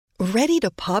Ready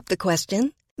to pop the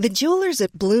question? The jewelers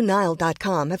at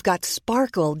BlueNile.com have got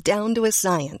sparkle down to a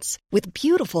science with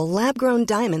beautiful lab-grown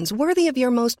diamonds worthy of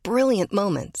your most brilliant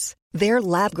moments. Their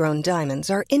lab-grown diamonds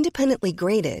are independently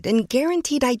graded and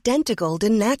guaranteed identical to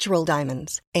natural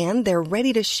diamonds, and they're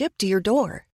ready to ship to your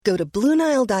door. Go to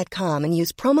BlueNile.com and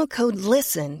use promo code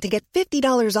LISTEN to get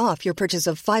 $50 off your purchase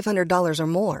of $500 or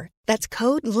more. That's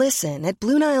code LISTEN at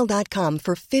BlueNile.com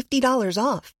for $50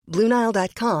 off.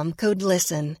 BlueNile.com, code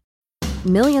LISTEN.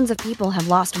 Millions of people have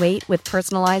lost weight with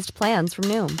personalized plans from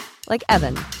Noom. Like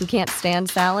Evan, who can't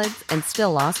stand salads and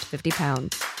still lost 50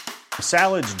 pounds.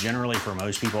 Salads generally for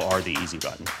most people are the easy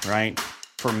button, right?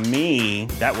 For me,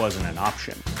 that wasn't an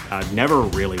option. I never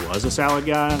really was a salad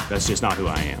guy. That's just not who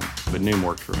I am. But Noom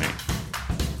worked for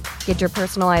me. Get your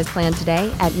personalized plan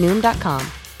today at Noom.com.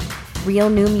 Real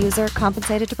Noom user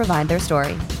compensated to provide their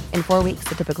story. In 4 weeks,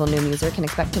 the typical Noom user can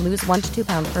expect to lose 1 to 2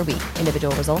 pounds per week.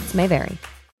 Individual results may vary.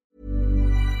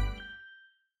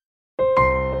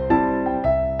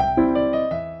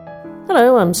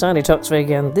 Hello, I'm Sandy Toksvig,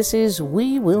 and this is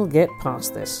We Will Get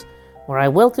Past This, where I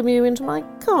welcome you into my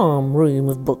calm room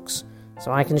of books,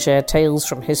 so I can share tales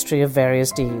from history of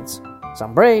various deeds,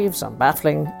 some brave, some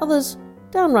baffling, others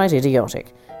downright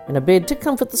idiotic, in a bid to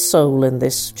comfort the soul in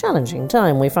this challenging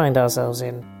time we find ourselves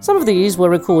in. Some of these were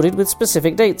recorded with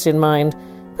specific dates in mind,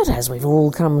 but as we've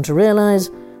all come to realise,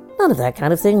 none of that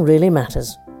kind of thing really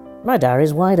matters. My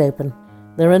diary's wide open.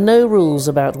 There are no rules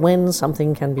about when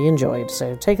something can be enjoyed,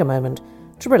 so take a moment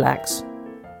to relax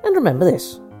and remember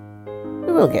this.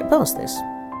 We will get past this.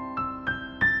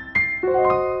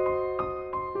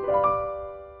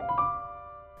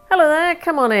 Hello there,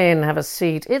 come on in, have a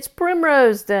seat. It's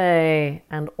Primrose Day,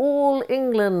 and all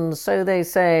England, so they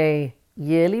say,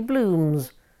 yearly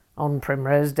blooms on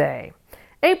Primrose Day.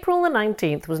 April the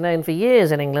 19th was known for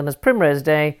years in England as Primrose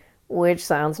Day, which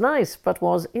sounds nice, but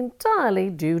was entirely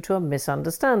due to a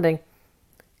misunderstanding.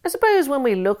 I suppose when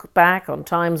we look back on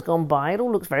times gone by, it all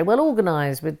looks very well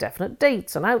organised, with definite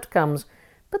dates and outcomes,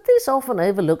 but this often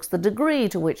overlooks the degree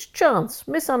to which chance,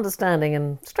 misunderstanding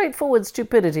and straightforward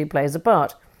stupidity plays a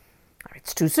part.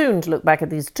 It's too soon to look back at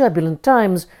these turbulent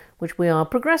times which we are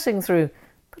progressing through,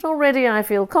 but already I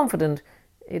feel confident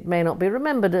it may not be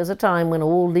remembered as a time when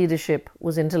all leadership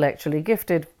was intellectually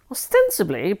gifted.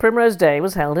 Ostensibly, Primrose Day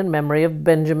was held in memory of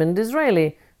Benjamin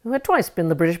Disraeli, who had twice been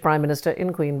the British Prime Minister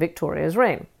in Queen Victoria's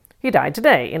reign. He died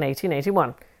today in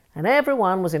 1881, and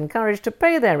everyone was encouraged to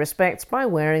pay their respects by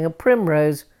wearing a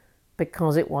primrose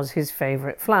because it was his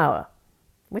favourite flower.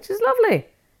 Which is lovely,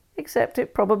 except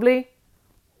it probably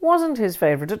wasn't his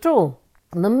favourite at all.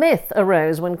 And the myth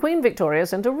arose when Queen Victoria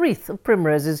sent a wreath of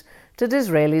primroses to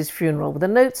Disraeli's funeral with a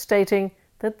note stating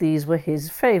that these were his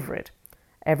favourite.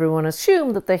 Everyone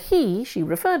assumed that the he she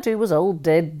referred to was old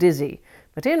dead Dizzy,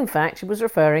 but in fact she was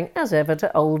referring as ever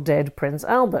to old dead Prince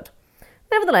Albert.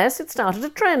 Nevertheless, it started a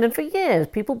trend, and for years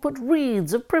people put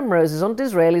wreaths of primroses on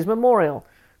Disraeli's memorial,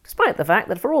 despite the fact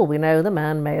that for all we know the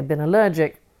man may have been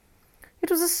allergic. It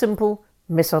was a simple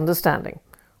misunderstanding,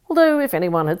 although if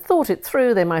anyone had thought it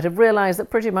through they might have realised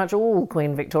that pretty much all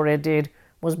Queen Victoria did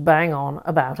was bang on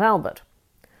about Albert.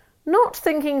 Not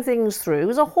thinking things through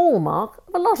is a hallmark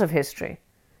of a lot of history.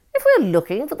 If we're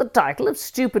looking for the title of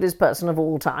stupidest person of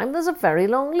all time, there's a very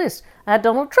long list.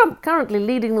 Donald Trump currently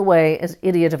leading the way as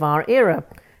idiot of our era.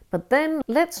 But then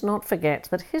let's not forget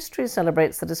that history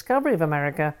celebrates the discovery of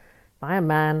America by a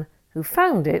man who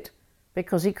found it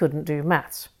because he couldn't do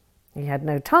maths. He had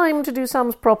no time to do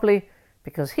sums properly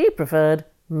because he preferred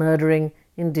murdering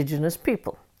indigenous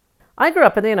people. I grew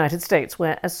up in the United States,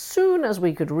 where as soon as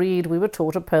we could read, we were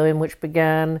taught a poem which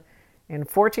began, "In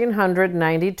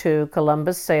 1492,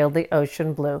 Columbus sailed the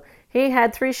ocean blue. He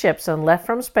had 3 ships and left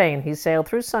from Spain. He sailed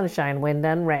through sunshine, wind,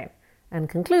 and rain." And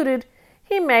concluded,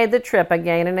 "He made the trip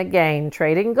again and again,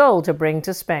 trading gold to bring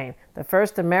to Spain. The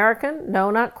first American? No,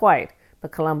 not quite.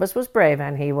 But Columbus was brave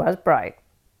and he was bright."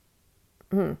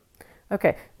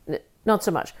 Okay, not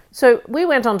so much. So we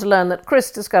went on to learn that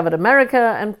Chris discovered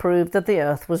America and proved that the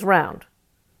earth was round.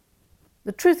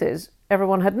 The truth is,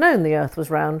 everyone had known the earth was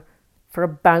round for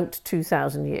about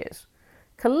 2,000 years.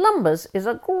 Columbus is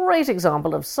a great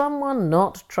example of someone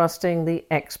not trusting the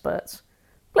experts.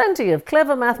 Plenty of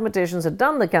clever mathematicians had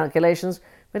done the calculations,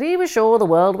 but he was sure the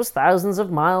world was thousands of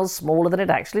miles smaller than it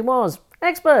actually was.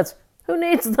 Experts! Who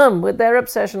needs them with their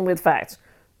obsession with facts?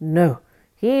 No,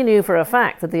 he knew for a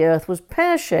fact that the earth was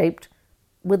pear-shaped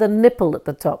with a nipple at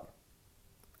the top.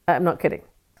 I'm not kidding.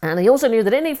 And he also knew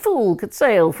that any fool could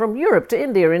sail from Europe to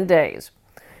India in days.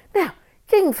 Now,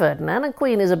 King Ferdinand and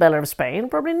Queen Isabella of Spain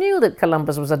probably knew that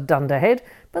Columbus was a dunderhead,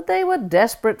 but they were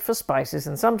desperate for spices,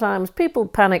 and sometimes people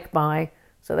panic buy,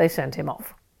 so they sent him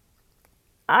off.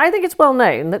 I think it's well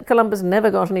known that Columbus never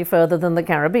got any further than the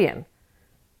Caribbean.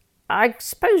 I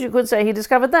suppose you could say he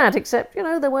discovered that, except,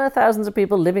 there were thousands of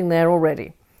people living there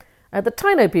already. The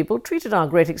Taino people treated our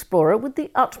great explorer with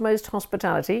the utmost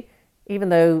hospitality, even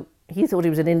though he thought he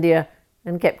was in India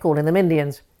and kept calling them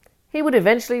Indians. He would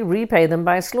eventually repay them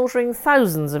by slaughtering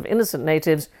thousands of innocent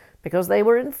natives because they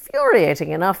were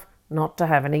infuriating enough not to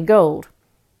have any gold.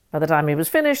 By the time he was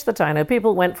finished, the Taino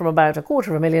people went from about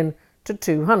 250,000 to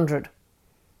 200.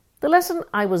 The lesson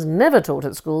I was never taught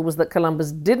at school was that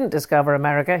Columbus didn't discover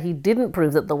America, he didn't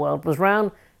prove that the world was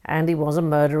round, and he was a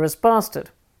murderous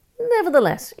bastard.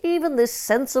 Nevertheless, even this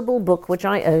sensible book which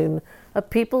I own, A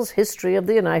People's History of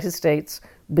the United States,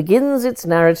 begins its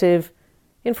narrative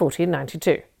in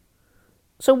 1492.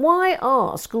 So why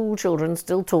are school children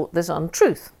still taught this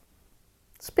untruth?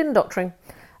 Spin doctoring.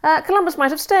 Columbus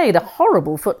might have stayed, a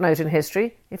horrible footnote in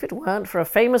history, if it weren't for a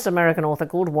famous American author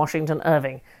called Washington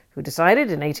Irving, who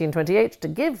decided in 1828 to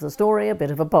give the story a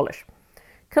bit of a polish.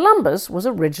 Columbus was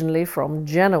originally from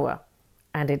Genoa,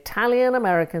 and Italian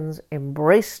Americans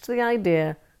embraced the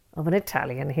idea of an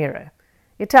Italian hero.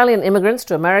 Italian immigrants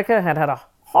to America had had a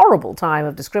horrible time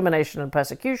of discrimination and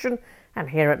persecution,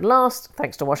 and here at last,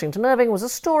 thanks to Washington Irving, was a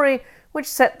story which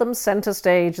set them centre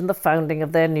stage in the founding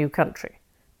of their new country.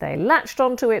 They latched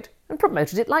onto it and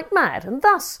promoted it like mad, and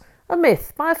thus a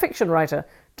myth by a fiction writer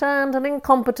turned an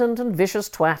incompetent and vicious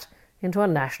twat into a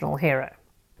national hero.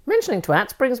 Mentioning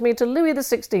twats brings me to Louis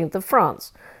XVI of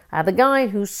France, the guy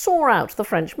who saw out the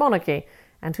French monarchy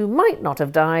and who might not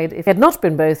have died if he had not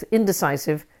been both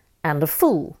indecisive and a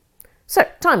fool. So,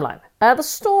 timeline. The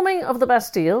storming of the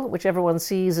Bastille, which everyone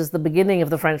sees as the beginning of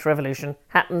the French Revolution,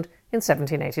 happened in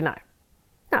 1789.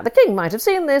 Now, the king might have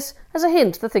seen this as a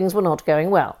hint that things were not going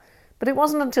well, but it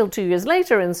wasn't until 2 years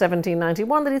later, in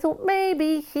 1791, that he thought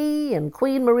maybe he and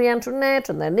Queen Marie Antoinette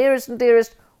and their nearest and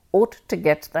dearest ought to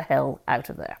get the hell out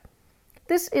of there.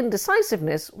 This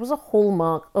indecisiveness was a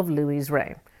hallmark of Louis's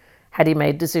reign. Had he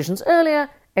made decisions earlier,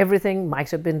 everything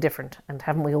might have been different, and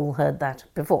haven't we all heard that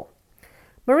before?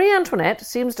 Marie Antoinette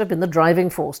seems to have been the driving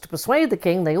force to persuade the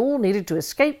king they all needed to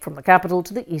escape from the capital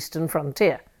to the eastern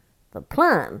frontier. The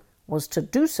plan was to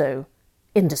do so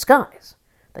in disguise.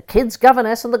 The kid's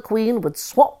governess and the queen would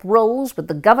swap roles, with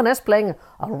the governess playing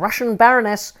a Russian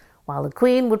baroness, while the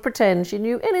queen would pretend she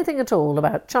knew anything at all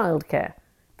about childcare.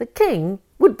 The king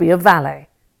would be a valet.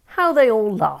 How they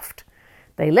all laughed.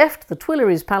 They left the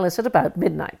Tuileries Palace at about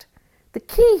midnight. The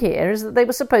key here is that they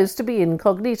were supposed to be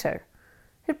incognito.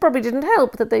 It probably didn't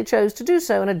help that they chose to do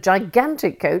so in a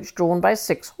gigantic coach drawn by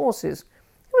 6 horses.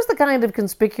 It was the kind of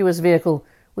conspicuous vehicle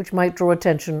which might draw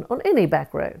attention on any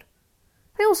back road.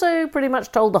 They also pretty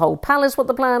much told the whole palace what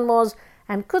the plan was,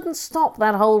 and couldn't stop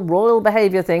that whole royal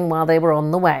behaviour thing while they were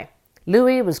on the way.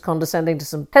 Louis was condescending to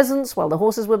some peasants while the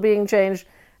horses were being changed,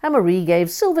 and Marie gave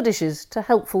silver dishes to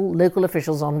helpful local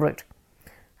officials en route.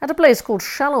 At a place called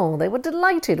Chalons, they were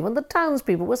delighted when the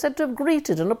townspeople were said to have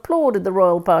greeted and applauded the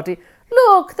royal party.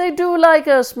 "Look, they do like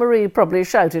us," Marie probably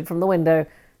shouted from the window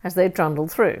as they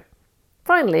trundled through.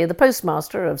 Finally, the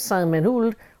postmaster of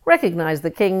Saint-Ménehould recognised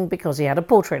the king because he had a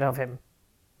portrait of him.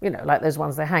 Like those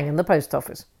ones they hang in the post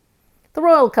office. The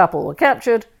royal couple were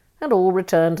captured, and all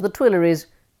returned to the Tuileries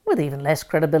with even less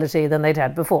credibility than they'd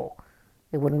had before.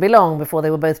 It wouldn't be long before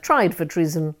they were both tried for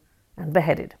treason and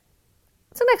beheaded.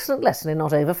 It's an excellent lesson in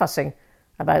not over-fussing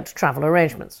about travel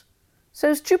arrangements.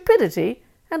 So stupidity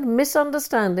and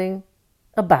misunderstanding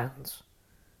abounds.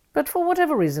 But for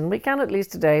whatever reason, we can at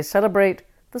least today celebrate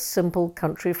the simple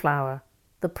country flower,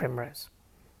 the primrose.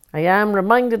 I am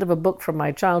reminded of a book from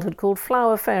my childhood called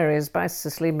Flower Fairies by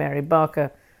Cicely Mary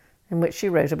Barker, in which she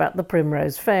wrote about the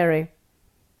primrose fairy.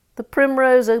 The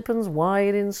primrose opens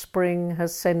wide in spring, her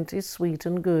scent is sweet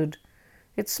and good.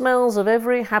 It smells of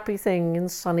every happy thing in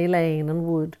sunny lane and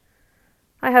wood.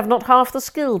 I have not half the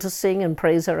skill to sing and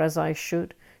praise her as I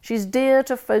should. She's dear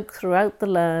to folk throughout the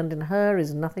land, in her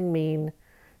is nothing mean.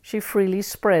 She freely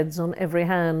spreads on every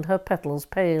hand her petals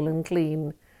pale and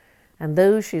clean. And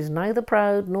though she's neither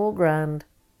proud nor grand,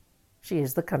 she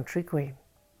is the country queen.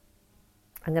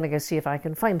 I'm going to go see if I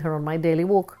can find her on my daily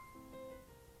walk.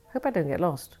 Hope I don't get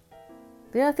lost.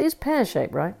 The earth is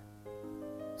pear-shaped, right?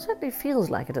 Certainly feels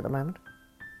like it at the moment.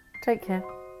 Take care.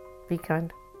 Be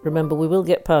kind. Remember, we will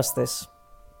get past this.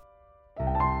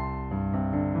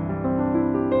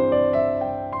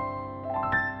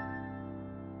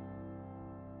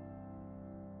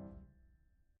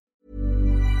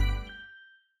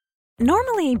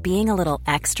 Normally, being a little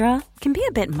extra can be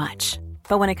a bit much.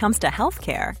 But when it comes to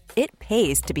healthcare, it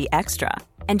pays to be extra.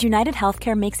 And United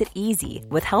Healthcare makes it easy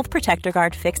with Health Protector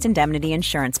Guard fixed indemnity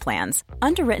insurance plans.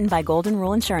 Underwritten by Golden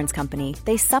Rule Insurance Company,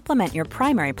 they supplement your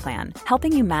primary plan,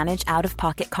 helping you manage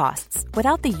out-of-pocket costs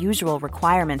without the usual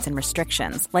requirements and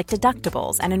restrictions like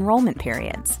deductibles and enrollment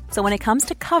periods. So when it comes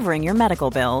to covering your medical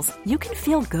bills, you can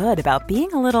feel good about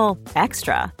being a little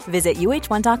extra. Visit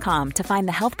uh1.com to find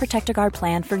the Health Protector Guard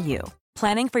plan for you.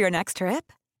 Planning for your next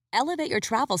trip? Elevate your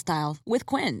travel style with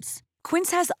Quince.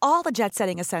 Quince has all the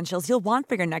jet-setting essentials you'll want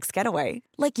for your next getaway,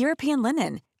 like European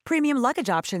linen, premium luggage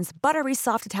options, buttery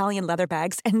soft Italian leather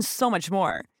bags, and so much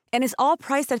more. And is all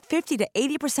priced at 50 to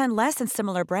 80% less than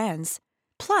similar brands.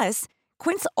 Plus,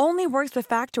 Quince only works with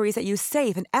factories that use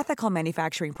safe and ethical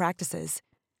manufacturing practices.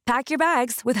 Pack your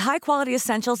bags with high-quality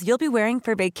essentials you'll be wearing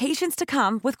for vacations to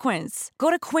come with Quince.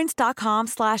 Go to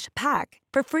quince.com/pack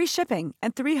for free shipping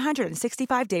and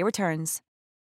 365-day returns.